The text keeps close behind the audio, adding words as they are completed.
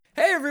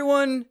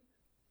everyone.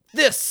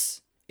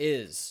 This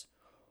is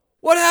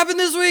What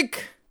Happened This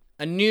Week,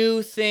 a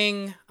new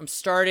thing I'm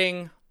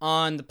starting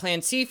on the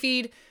Plan C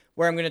feed,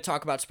 where I'm going to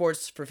talk about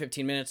sports for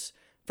 15 minutes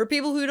for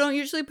people who don't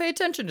usually pay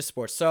attention to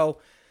sports. So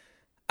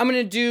I'm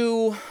going to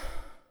do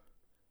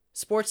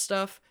sports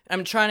stuff, and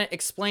I'm trying to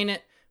explain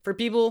it for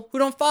people who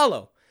don't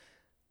follow.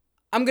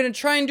 I'm going to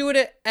try and do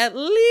it at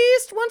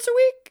least once a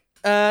week.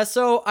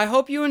 So I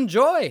hope you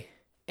enjoy.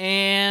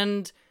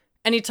 And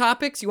any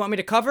topics you want me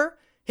to cover,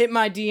 hit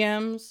my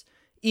DMs,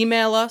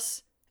 email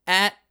us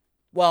at,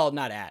 well,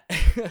 not at,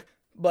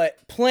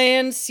 but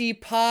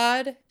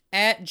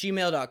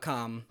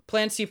plancpod@gmail.com.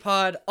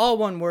 Plancpod, all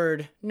one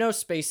word, no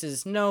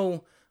spaces,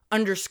 no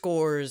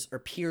underscores or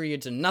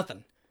periods or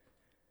nothing.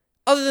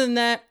 Other than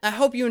that, I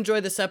hope you enjoy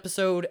this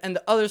episode and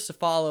the others to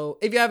follow.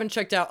 If you haven't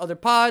checked out other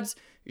pods,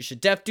 you should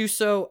do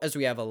so, as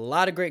we have a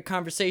lot of great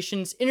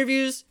conversations,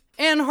 interviews,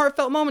 and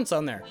heartfelt moments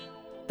on there.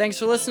 Thanks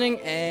for listening,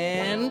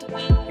 and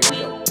here we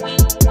go.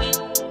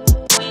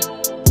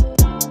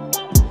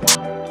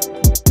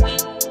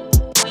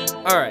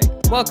 Alright,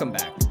 welcome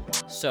back.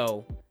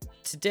 So,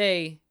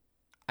 today,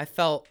 I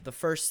felt the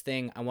first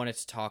thing I wanted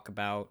to talk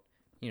about,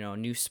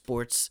 new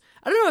sports.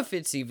 I don't know if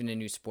it's even a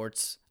new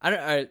sports,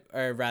 or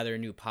rather a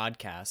new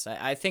podcast.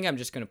 I think I'm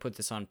just going to put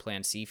this on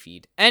Plan C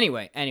feed.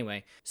 Anyway,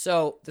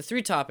 so the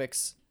three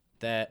topics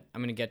that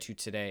I'm going to get to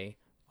today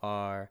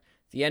are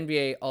the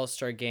NBA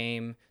All-Star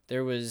Game.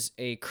 There was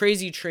a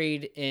crazy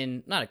trade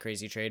not a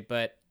crazy trade,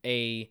 but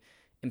a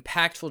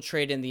impactful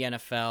trade in the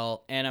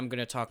NFL, and I'm going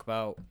to talk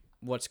about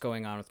what's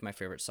going on with my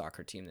favorite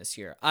soccer team this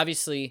year.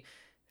 Obviously,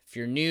 if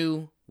you're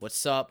new,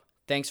 what's up?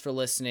 Thanks for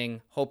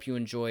listening. Hope you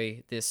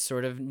enjoy this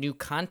sort of new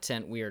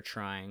content we are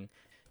trying.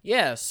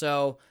 Yeah,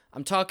 so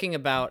I'm talking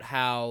about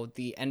how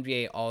the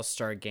NBA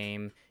All-Star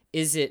Game,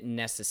 is it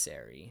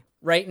necessary?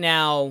 Right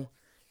now,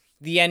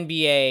 the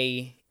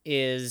NBA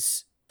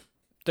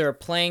they're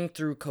playing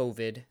through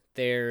COVID.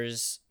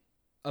 There's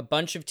a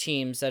bunch of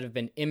teams that have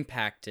been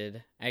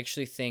impacted. I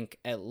actually think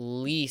at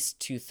least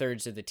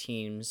 2/3 of the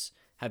teams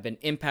have been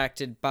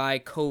impacted by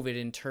COVID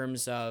in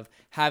terms of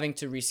having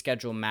to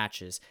reschedule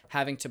matches,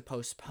 having to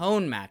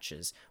postpone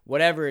matches,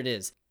 whatever it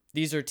is.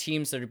 These are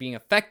teams that are being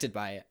affected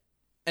by it.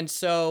 And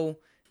so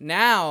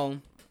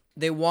now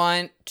they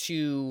want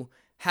to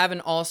have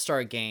an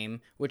all-star game,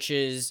 which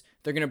is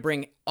they're going to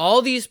bring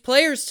all these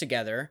players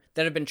together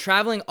that have been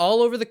traveling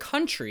all over the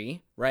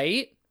country,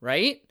 right?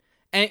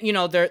 And,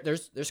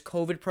 there's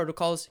COVID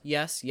protocols.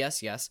 Yes.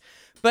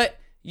 But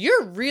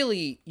you're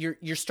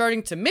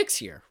starting to mix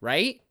here,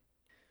 right?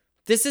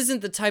 This isn't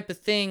the type of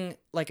thing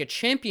like a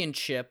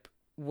championship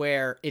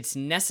where it's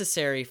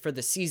necessary for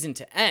the season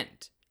to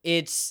end.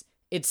 It's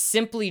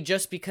simply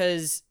just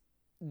because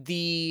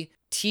the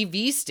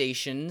TV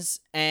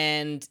stations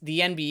and the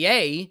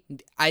NBA,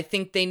 I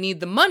think they need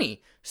the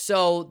money.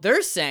 So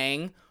they're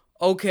saying,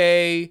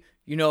 okay,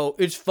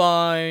 it's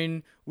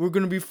fine. We're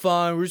going to be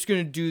fine. We're just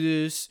going to do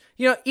this.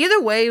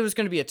 Either way, it was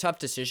going to be a tough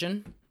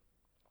decision.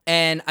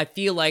 And I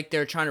feel like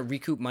they're trying to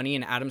recoup money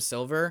in Adam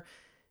Silver.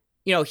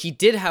 He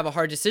did have a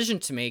hard decision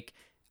to make.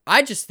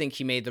 I just think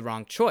he made the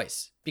wrong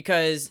choice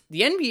because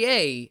the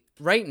NBA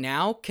right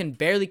now can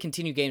barely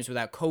continue games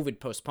without COVID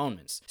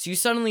postponements. So you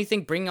suddenly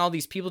think bringing all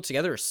these people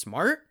together is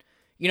smart?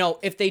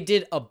 If they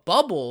did a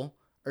bubble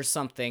or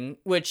something,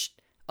 which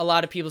a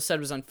lot of people said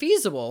was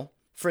unfeasible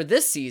for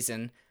this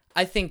season,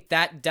 I think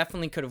that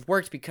definitely could have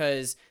worked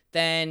because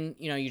then,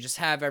 you just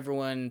have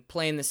everyone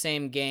playing the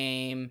same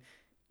game.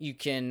 You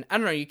can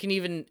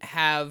even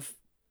have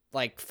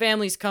like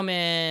families come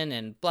in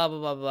and blah, blah,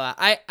 blah, blah.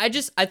 I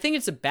think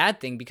it's a bad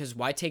thing because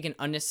why take an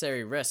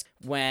unnecessary risk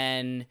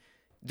when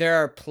there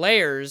are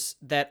players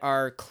that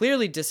are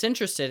clearly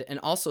disinterested and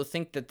also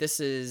think that this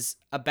is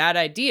a bad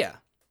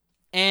idea.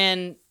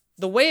 And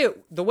the way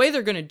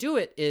they're going to do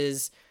it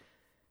is,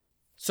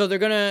 so they're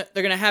going to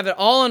have it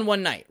all on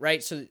one night,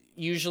 right? So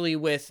usually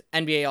with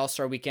NBA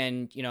All-Star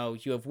Weekend,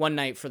 you have one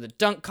night for the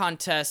dunk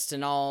contest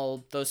and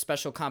all those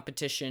special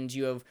competitions.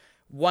 You have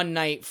one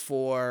night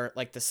for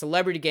like the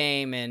celebrity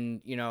game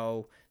and,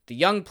 the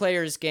young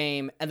players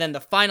game. And then the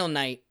final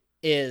night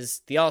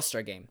is the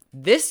All-Star Game.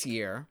 This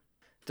year,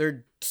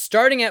 they're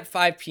starting at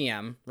 5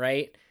 p.m.,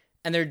 right?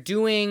 And they're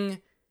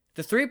doing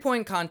the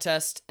 3-point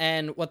contest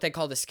and what they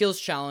call the skills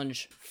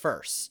challenge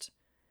first.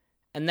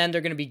 And then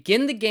they're going to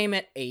begin the game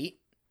at 8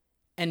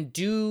 and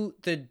do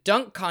the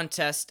dunk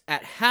contest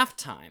at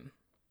halftime.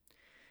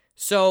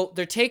 So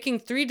they're taking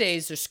 3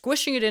 days, they're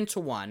squishing it into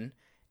one,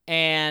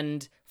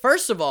 and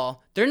first of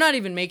all, I don't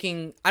even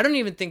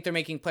think they're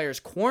making players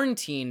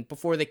quarantine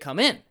before they come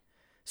in.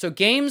 So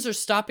games are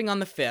stopping on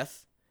the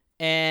 5th,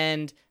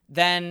 and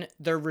then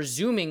they're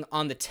resuming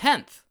on the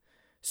 10th.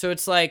 So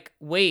it's like,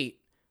 wait,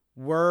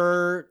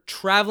 we're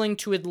traveling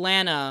to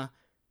Atlanta,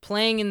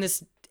 playing in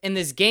this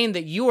game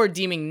that you are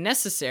deeming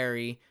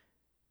necessary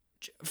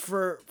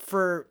for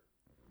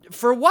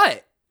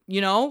what?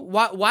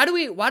 Why do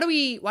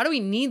we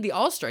need the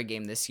All-Star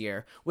Game this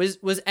year?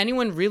 Was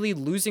anyone really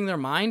losing their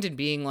mind and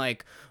being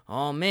like,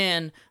 oh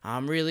man,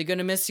 I'm really going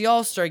to miss the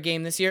All-Star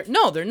game this year.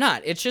 No, they're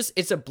not.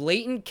 It's a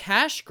blatant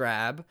cash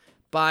grab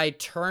by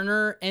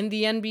Turner and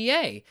the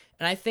NBA.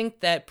 And I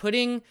think that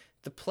putting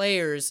the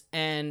players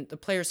and the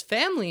players'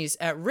 families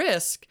at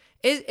risk,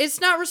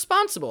 it's not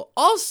responsible.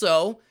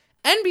 Also,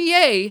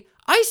 NBA,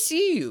 I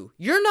see you.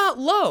 You're not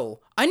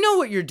low. I know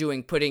what you're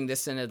doing putting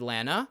this in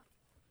Atlanta.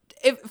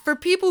 For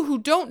people who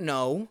don't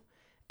know,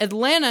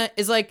 Atlanta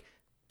is like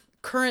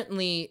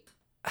currently,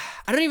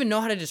 I don't even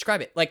know how to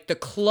describe it. Like the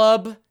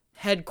club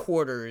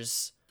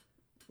headquarters.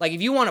 Like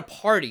if you want to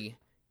party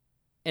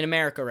in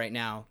America right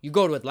now, you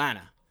go to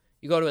Atlanta.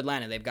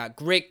 They've got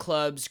great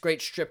clubs,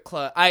 great strip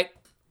club.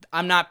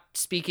 I'm not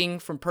speaking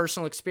from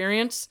personal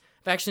experience.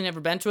 I've actually never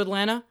been to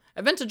Atlanta.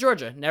 I've been to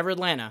Georgia, never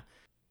Atlanta.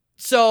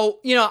 So,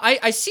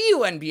 I see you,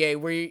 NBA,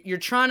 where you're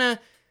trying to,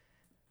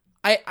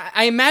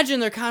 I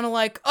imagine they're kind of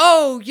like,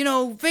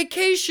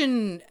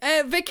 vacation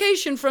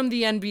from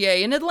the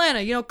NBA in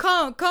Atlanta,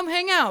 come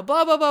hang out,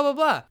 blah, blah, blah, blah,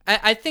 blah.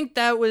 I think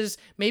that was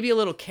maybe a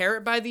little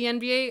carrot by the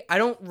NBA. I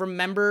don't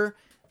remember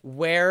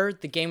where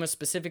the game was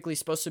specifically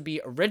supposed to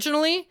be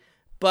originally,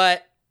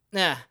 but,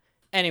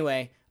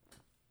 anyway.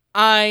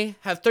 I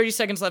have 30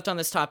 seconds left on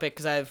this topic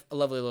because I have a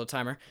lovely little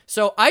timer.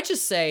 So I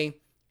just say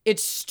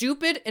it's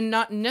stupid and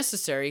not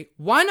necessary.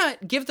 Why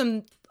not give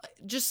them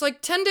just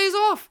like 10 days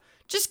off?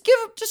 Just give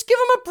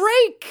them a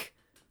break.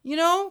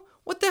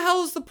 What the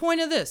hell is the point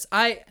of this?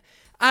 I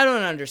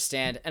don't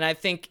understand, and I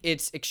think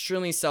it's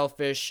extremely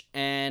selfish,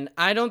 and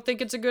I don't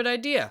think it's a good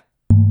idea.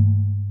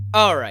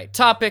 All right,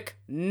 topic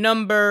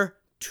number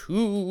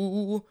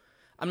 2.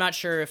 I'm not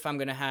sure if I'm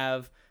gonna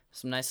have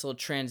some nice little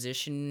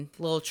transition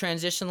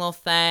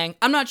thing.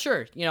 I'm not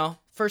sure,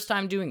 first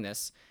time doing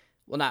this.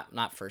 Well,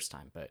 not first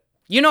time, but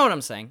you know what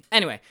I'm saying.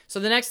 Anyway, so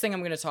the next thing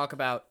I'm going to talk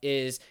about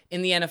is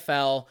in the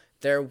NFL,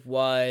 there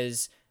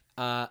was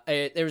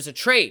a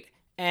trade.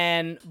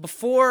 And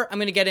before I'm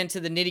going to get into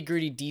the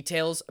nitty-gritty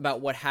details about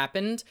what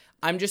happened,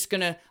 I'm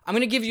going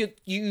to give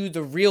you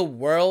the real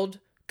world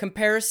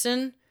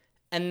comparison,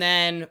 and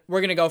then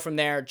we're going to go from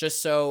there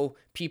just so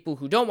people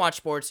who don't watch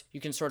sports,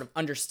 you can sort of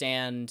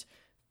understand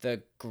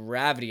the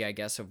gravity, I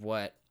guess, of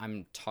what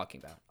I'm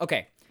talking about.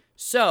 Okay,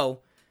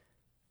 so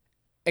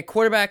a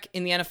quarterback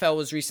in the NFL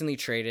was recently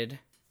traded,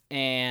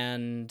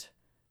 and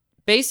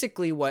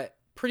basically what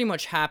pretty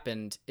much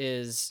happened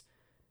is,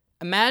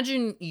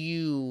 imagine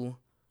you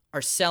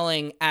are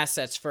selling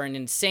assets for an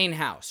insane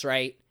house,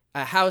 right?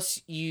 A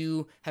house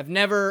you have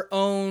never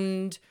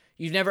owned,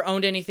 you've never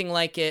owned anything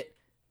like it,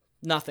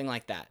 nothing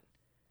like that.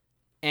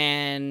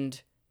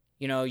 And,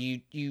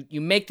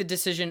 you make the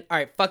decision, all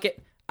right, fuck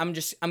it, I'm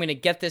going to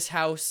get this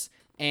house,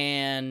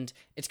 and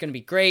it's going to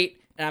be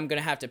great, and I'm going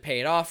to have to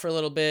pay it off for a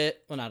little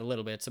bit. Well, not a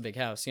little bit. It's a big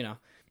house,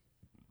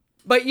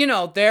 But,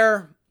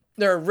 there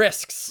are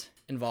risks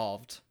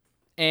involved.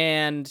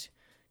 And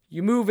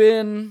you move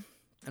in,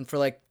 and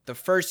for, the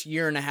first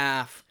year and a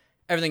half,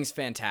 everything's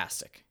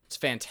fantastic. It's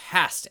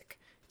fantastic.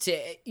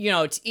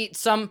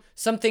 Some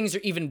things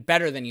are even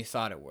better than you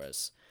thought it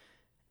was.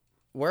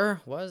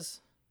 I'm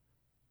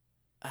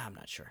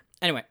not sure.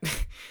 Anyway,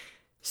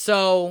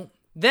 so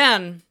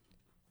then,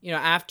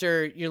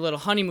 after your little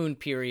honeymoon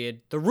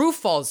period, the roof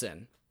falls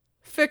in.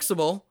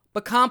 Fixable,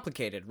 but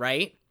complicated,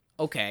 right?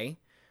 Okay.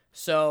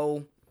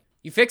 So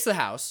you fix the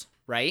house,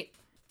 right?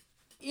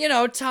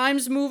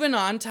 Time's moving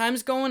on,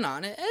 time's going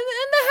on, and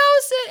the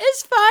house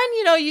is fine.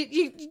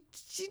 You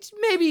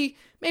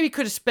maybe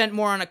could have spent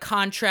more on a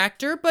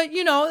contractor, but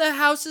the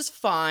house is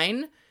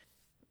fine.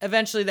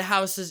 Eventually the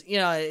house is,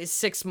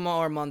 6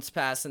 more months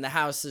pass, and the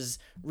house is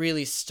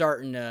really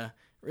starting to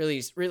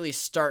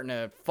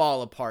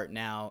fall apart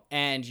now,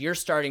 and you're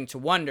starting to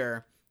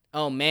wonder,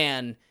 oh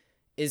man,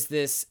 is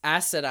this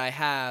asset I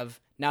have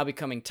now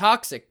becoming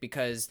toxic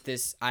because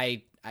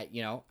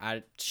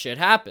shit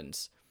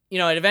happens.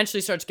 It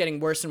eventually starts getting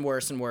worse and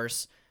worse and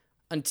worse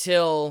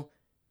until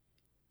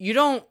you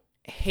don't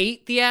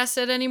hate the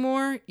asset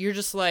anymore. You're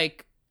just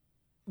like,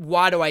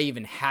 why do I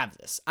even have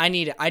this? I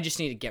just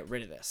need to get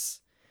rid of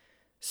this.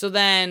 So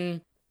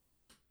then,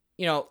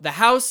 the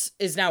house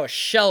is now a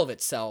shell of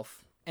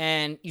itself,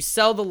 and you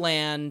sell the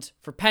land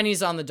for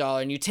pennies on the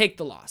dollar, and you take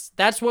the loss.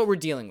 That's what we're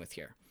dealing with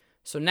here.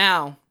 So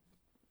now,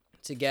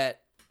 to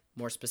get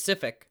more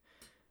specific,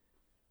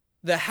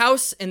 the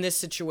house in this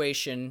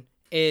situation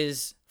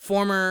is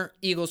former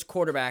Eagles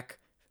quarterback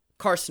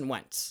Carson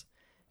Wentz.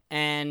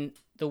 And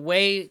the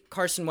way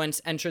Carson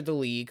Wentz entered the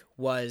league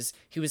was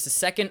he was the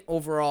second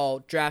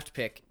overall draft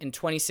pick in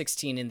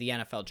 2016 in the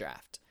NFL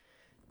draft.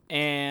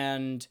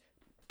 And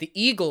the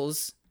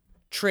Eagles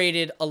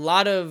traded a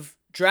lot of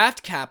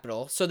draft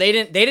capital, so they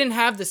didn't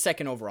have the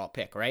second overall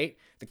pick, right?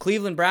 The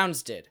Cleveland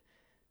Browns did.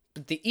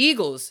 But the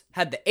Eagles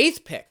had the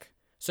 8th pick.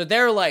 So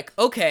they're like,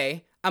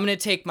 okay, I'm going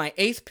to take my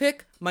 8th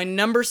pick, my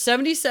number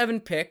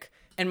 77 pick,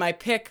 and my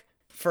pick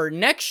for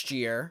next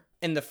year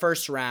in the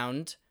first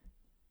round.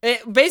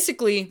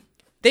 Basically,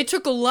 they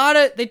took a lot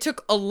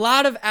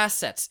of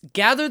assets,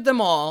 gathered them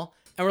all,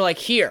 and were like,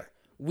 here,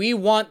 we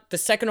want the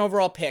second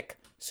overall pick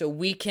so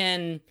we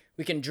can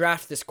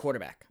draft this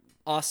quarterback.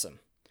 Awesome.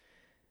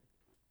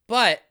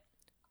 But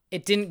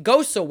it didn't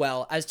go so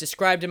well as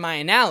described in my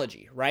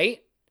analogy,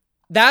 right?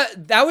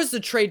 That was the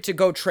trade to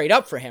go trade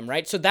up for him,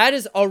 right? So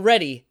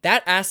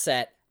that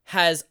asset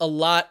has a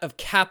lot of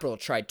capital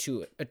tied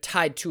to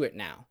it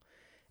now.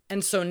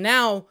 And so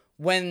now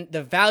when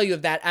the value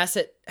of that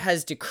asset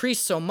has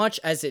decreased so much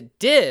as it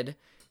did,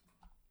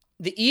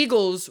 the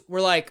Eagles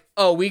were like,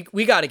 oh,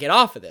 we got to get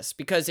off of this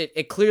because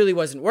it clearly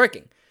wasn't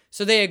working.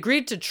 So they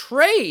agreed to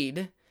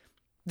trade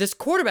this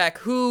quarterback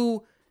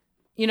who,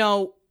 in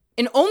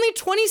only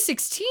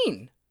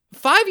 2016,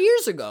 5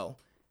 years ago.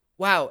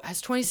 Wow,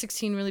 has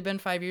 2016 really been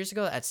 5 years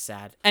ago? That's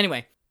sad.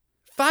 Anyway,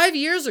 5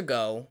 years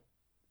ago,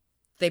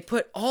 they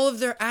put all of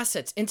their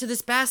assets into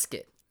this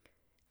basket.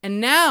 And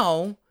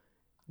now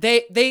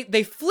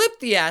they flipped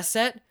the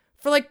asset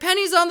for like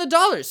pennies on the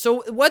dollar.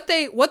 So what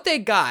they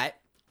got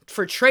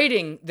for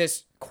trading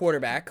this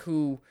quarterback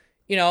who,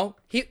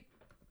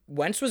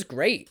 Wentz was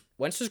great,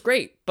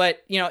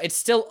 but it's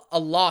still a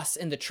loss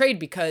in the trade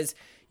because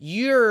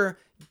you're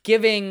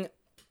giving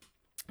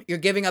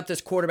up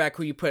this quarterback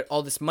who you put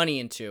all this money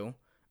into,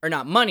 or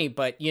not money,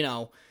 but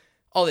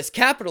all this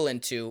capital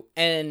into,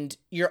 and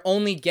you're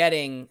only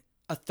getting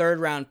a 3rd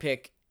round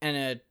pick and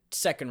a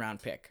 2nd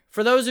round pick.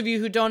 For those of you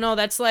who don't know,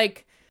 that's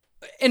like,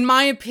 in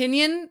my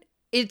opinion,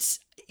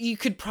 you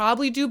could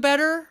probably do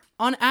better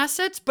on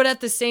assets, but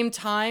at the same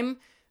time,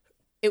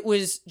 it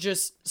was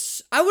just,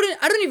 I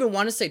don't even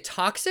want to say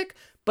toxic,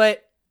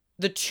 but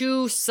the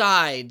two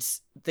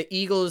sides, the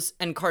Eagles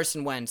and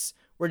Carson Wentz,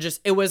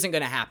 it wasn't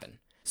going to happen.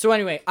 So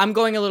anyway, I'm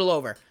going a little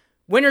over.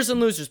 Winners and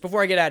losers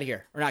before I get out of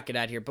here, or not get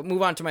out of here, but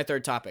move on to my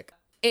third topic.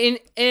 In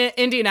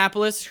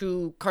Indianapolis,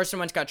 who Carson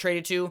Wentz got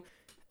traded to,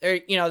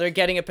 they're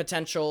getting a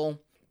potential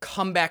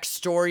comeback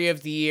story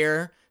of the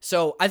year.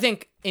 So I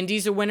think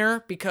Indy's a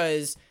winner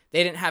because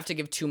they didn't have to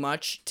give too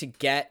much to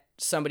get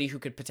somebody who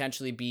could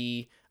potentially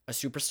be a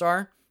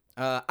superstar.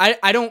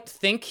 I don't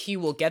think he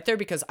will get there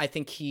because I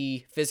think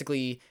he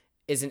physically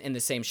isn't in the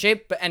same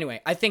shape. But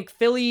anyway, I think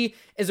Philly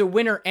is a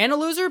winner and a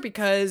loser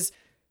because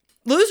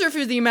loser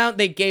for the amount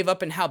they gave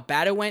up and how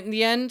bad it went in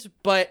the end,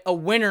 but a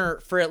winner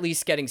for at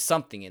least getting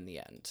something in the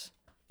end.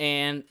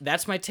 And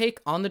that's my take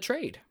on the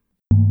trade.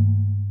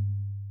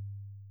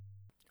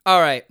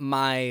 All right,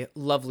 my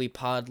lovely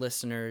pod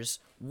listeners,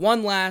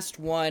 one last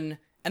one,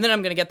 and then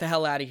I'm going to get the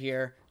hell out of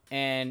here,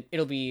 and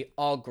it'll be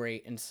all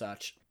great and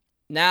such.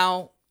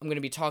 Now, I'm going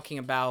to be talking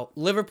about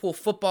Liverpool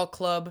Football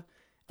Club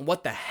and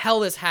what the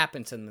hell has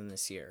happened to them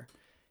this year.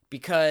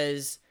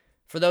 Because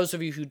for those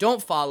of you who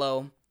don't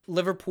follow,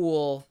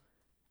 Liverpool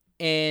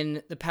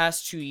in the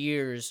past 2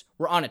 years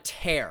were on a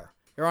tear.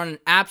 They're on an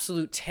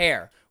absolute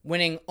tear,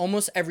 winning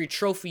almost every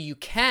trophy you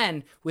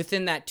can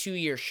within that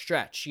 2-year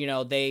stretch.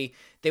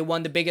 They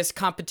won the biggest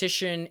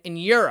competition in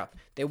Europe.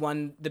 They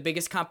won the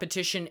biggest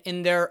competition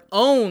in their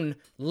own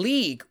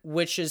league,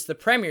 which is the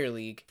Premier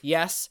League.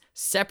 Yes,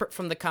 separate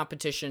from the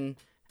competition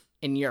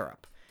in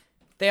Europe.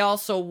 They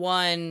also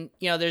won,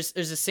 there's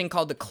this thing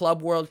called the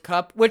Club World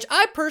Cup, which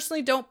I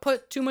personally don't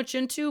put too much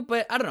into,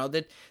 but I don't know,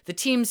 the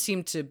teams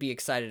seem to be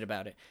excited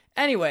about it.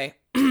 Anyway,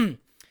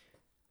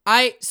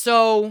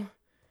 so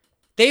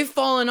they've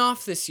fallen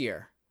off this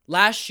year.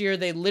 Last year,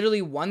 they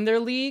literally won their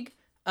league.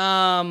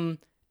 And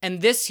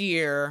this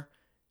year,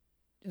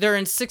 they're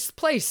in 6th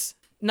place,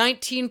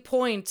 19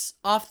 points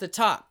off the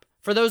top.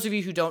 For those of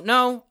you who don't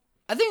know,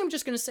 I think I'm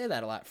just going to say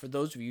that a lot. For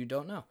those of you who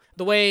don't know,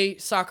 the way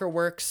soccer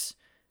works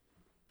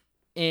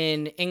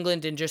in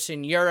England and just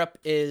in Europe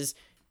is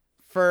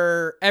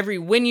for every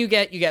win you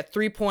get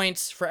 3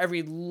 points. For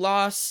every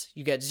loss,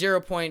 you get 0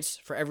 points.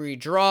 For every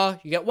draw,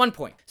 you get 1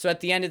 point. So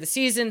at the end of the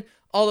season,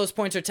 all those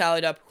points are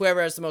tallied up.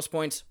 Whoever has the most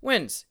points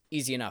wins.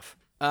 Easy enough.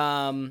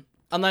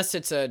 Unless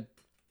it's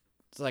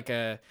like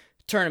a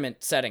tournament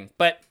setting,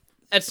 but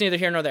that's neither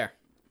here nor there.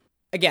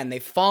 Again,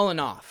 they've fallen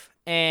off,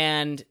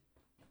 and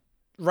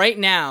right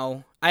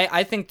now,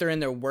 I think they're in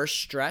their worst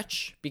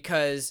stretch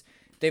because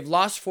they've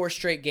lost 4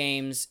 straight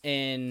games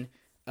in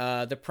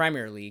the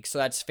Premier League, so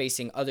that's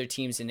facing other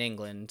teams in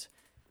England,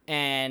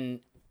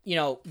 and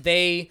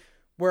they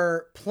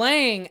were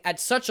playing at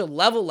such a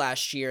level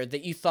last year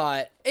that you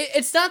thought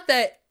it's not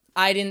that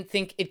I didn't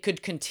think it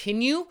could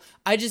continue.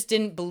 I just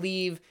didn't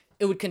believe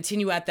it would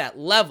continue at that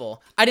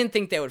level. I didn't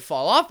think they would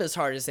fall off as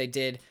hard as they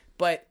did,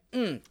 but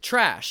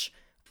trash.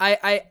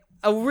 A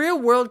real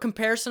world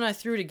comparison I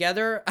threw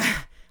together,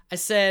 I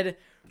said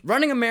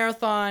running a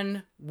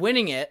marathon,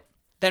 winning it,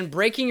 then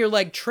breaking your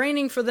leg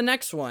training for the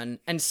next one,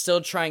 and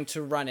still trying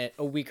to run it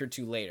a week or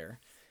two later.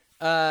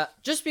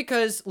 Just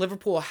because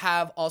Liverpool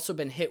have also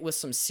been hit with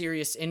some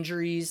serious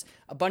injuries.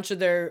 A bunch of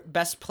their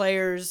best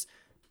players,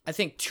 I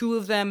think 2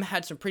 of them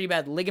had some pretty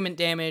bad ligament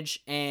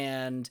damage,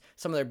 and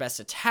some of their best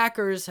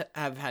attackers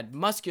have had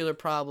muscular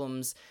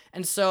problems.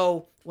 And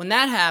so when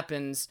that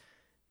happens,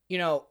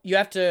 you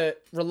have to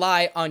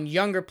rely on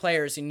younger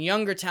players and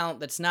younger talent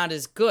that's not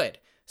as good.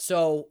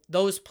 So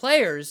those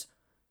players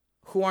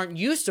who aren't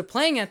used to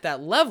playing at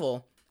that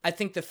level, I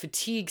think the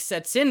fatigue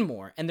sets in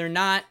more, and they're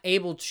not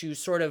able to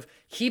sort of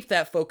keep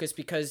that focus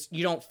because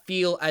you don't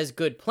feel as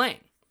good playing.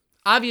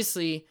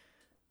 Obviously,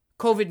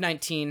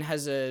 COVID-19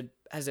 has a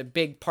has a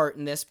big part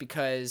in this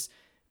because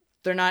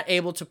they're not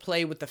able to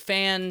play with the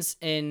fans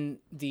in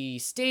the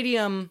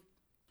stadium.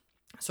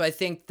 So I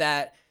think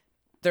that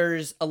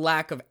there's a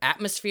lack of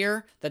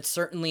atmosphere that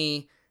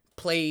certainly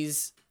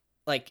plays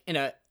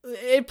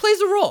it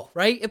plays a role,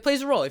 right? It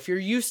plays a role. If you're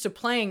used to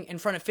playing in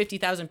front of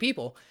 50,000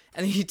 people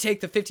and then you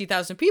take the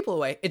 50,000 people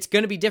away, it's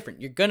going to be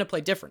different. You're going to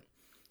play different.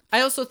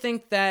 I also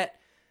think that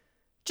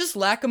just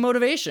lack of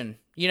motivation,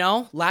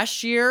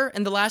 last year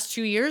and the last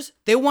 2 years,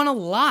 they won a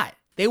lot.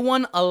 They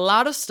won a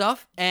lot of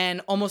stuff,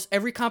 and almost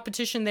every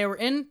competition they were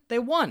in, they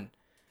won.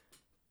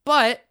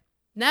 But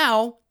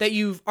now that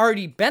you've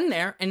already been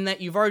there and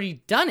that you've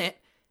already done it,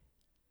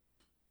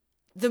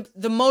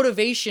 the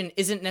motivation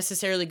isn't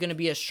necessarily going to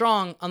be as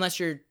strong unless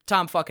you're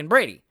Tom fucking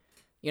Brady,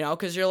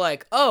 because you're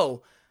like,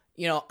 oh,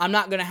 I'm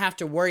not going to have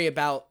to worry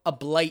about a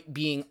blight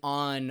being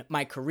on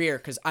my career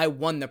because I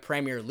won the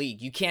Premier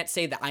League. You can't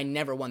say that I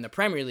never won the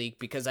Premier League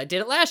because I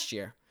did it last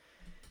year.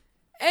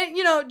 And,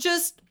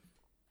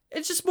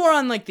 it's just more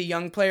on like the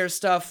young player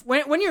stuff.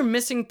 When you're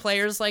missing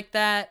players like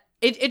that,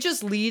 it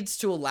just leads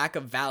to a lack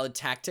of valid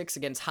tactics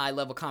against high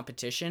level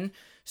competition.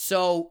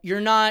 So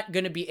you're not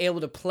going to be able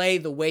to play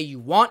the way you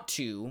want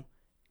to,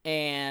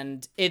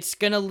 and it's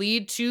going to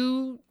lead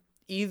to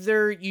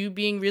either you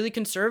being really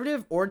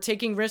conservative or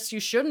taking risks you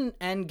shouldn't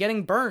and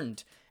getting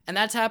burned. And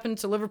that's happened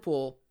to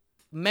Liverpool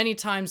many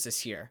times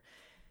this year.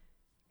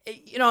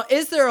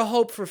 Is there a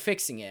hope for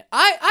fixing it?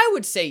 I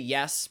would say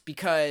yes,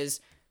 because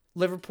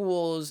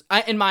Liverpool's,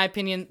 in my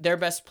opinion, their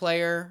best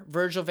player,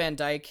 Virgil van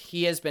Dijk,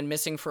 he has been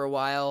missing for a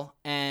while,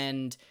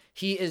 and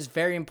he is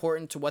very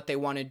important to what they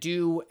want to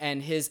do,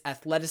 and his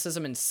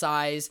athleticism and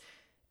size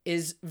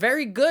is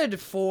very good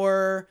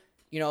for,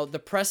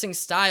 the pressing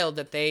style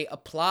that they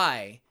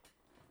apply.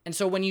 And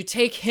so when you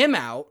take him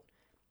out,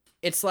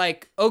 it's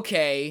like,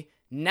 okay,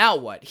 now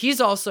what?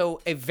 He's also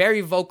a very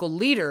vocal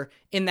leader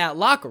in that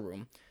locker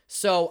room.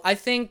 So I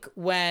think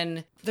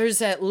when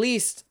there's at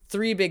least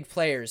 3 big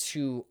players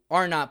who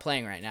are not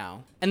playing right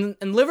now, and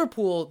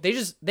Liverpool,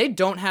 they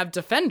don't have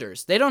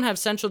defenders. They don't have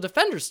central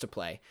defenders to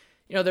play.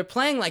 They're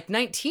playing like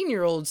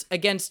 19-year-olds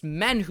against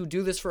men who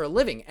do this for a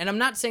living. And I'm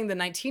not saying the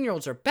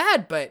 19-year-olds are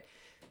bad, but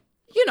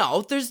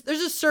there's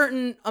a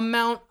certain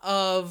amount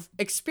of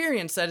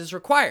experience that is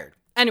required.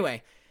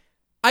 Anyway,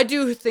 I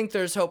do think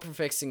there's hope for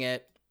fixing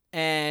it,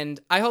 and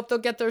I hope they'll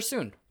get there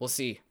soon. We'll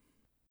see.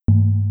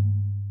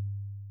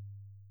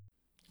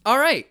 All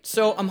right,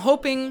 so I'm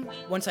hoping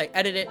once I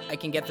edit it, I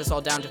can get this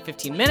all down to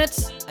 15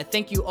 minutes. I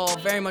thank you all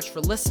very much for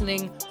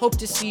listening. Hope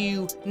to see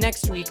you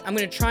next week. I'm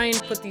going to try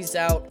and put these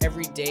out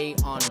every day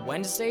on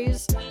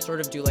Wednesdays, sort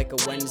of do like a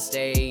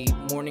Wednesday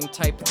morning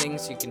type thing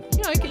so you can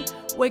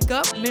wake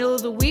up middle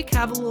of the week,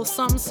 have a little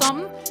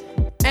something.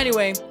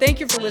 Anyway, thank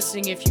you for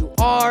listening. If you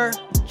are,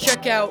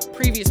 check out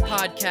previous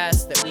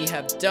podcasts that we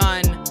have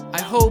done.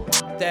 I hope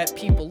that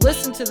people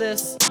listen to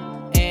this.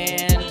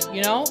 And,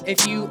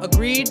 if you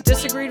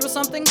disagreed with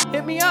something,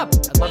 hit me up.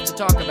 I'd love to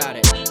talk about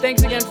it.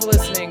 Thanks again for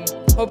listening.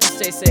 Hope you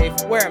stay safe,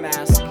 wear a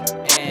mask,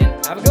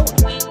 and have a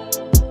good one.